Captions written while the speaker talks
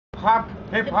hop,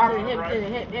 hip hop.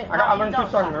 I learned 2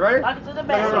 songs. Ready? Back to the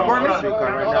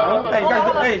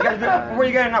Hey, you guys, where are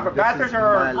you getting off of Bathurst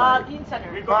or? Dean Center.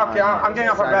 Okay, I'm getting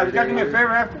off of Bathurst. You guys do me a favor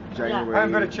after? January. I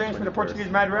haven't been a change for the Portuguese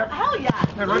Mad Rap. Hell yeah.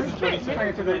 You guys ready? You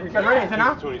guys ready? Is it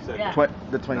now? 22nd. Yeah.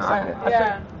 The 22nd.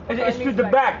 Yeah. It's to the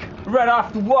back, right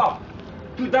off the wall.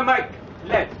 To the mic.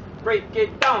 Let's break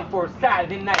it down for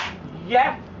Saturday night.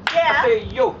 Yeah? Yeah. I say,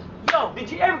 yo,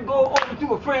 did you ever go over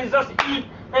to a friend's house to eat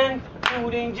and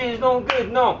food and gin's no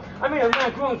good? No. I mean a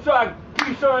macaroon sog,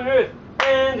 peace on earth,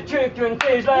 and the chicken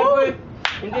tastes like wood.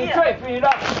 And then try to figure it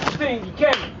out, thing you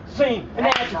can sing and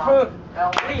answer for.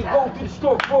 Then you go to the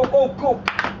store for old coke,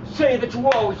 say that you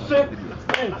always sick,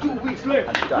 and 2 weeks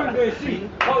later, you're gonna see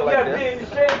all you have to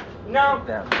say. Now, I'm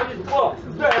just walk,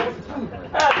 there with the food,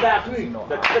 and last week,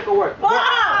 that's sick of work.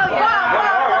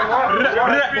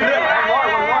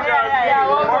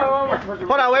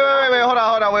 Hold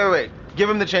on, wait. Give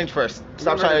him the change first.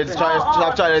 Stop trying to get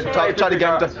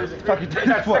him to fucking do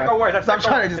this for. Stop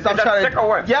trying to.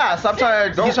 Yeah, stop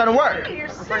trying to. He's trying to work.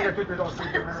 Somebody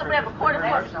have a quarter for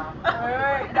us.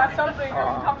 Alright, that's something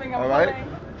coming up. Alright.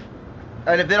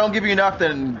 And if they don't give you enough,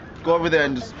 then go over there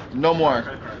and just no more.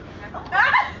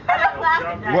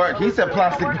 Work. He said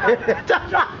plastic.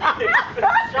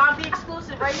 John B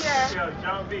exclusive right here.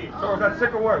 John B. So that's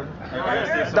sick of work.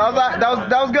 That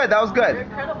was good. That was good.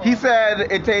 He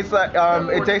said it tastes like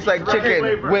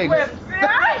chicken wings.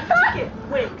 Chicken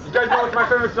wings. You guys know what's my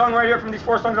favorite song right here from these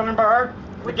 4 songs I'm in by heart?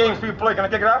 The games people play. Can I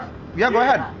kick it off? Yeah, go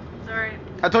ahead. Sorry.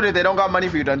 I told you if they don't got money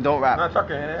for you, then don't rap. No, it's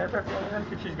okay.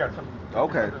 She's got some.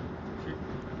 Okay.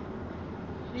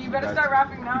 You better start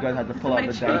rapping now. You guys have to pull out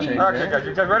the down change. Okay, guys,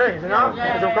 you guys ready? Is it now?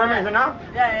 Yeah. Is it now?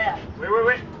 Yeah.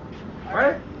 Wait.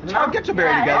 Ready? Now get your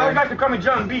berry I together. would like to call me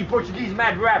John B, Portuguese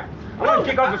Mad Rap. I want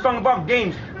to kick off a song about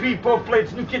games. People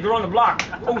plates, new kids are on the block.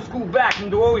 Old school back in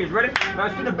the Warriors. Ready? Now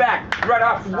it's to the back, right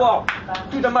off the wall.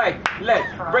 To the mic, let's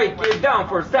break it down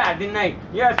for Saturday night.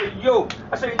 Yeah,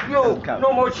 I say yo,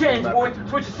 no more change, boy.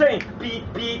 That's what you're saying. Beat.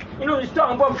 You know what you're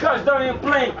talking about because down in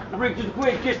playing. Rick is the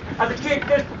quickest. As a kick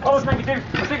this, always negative.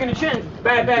 I'm taking the chance.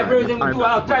 Bad rhythm, we do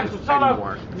our time. So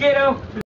solo, get out.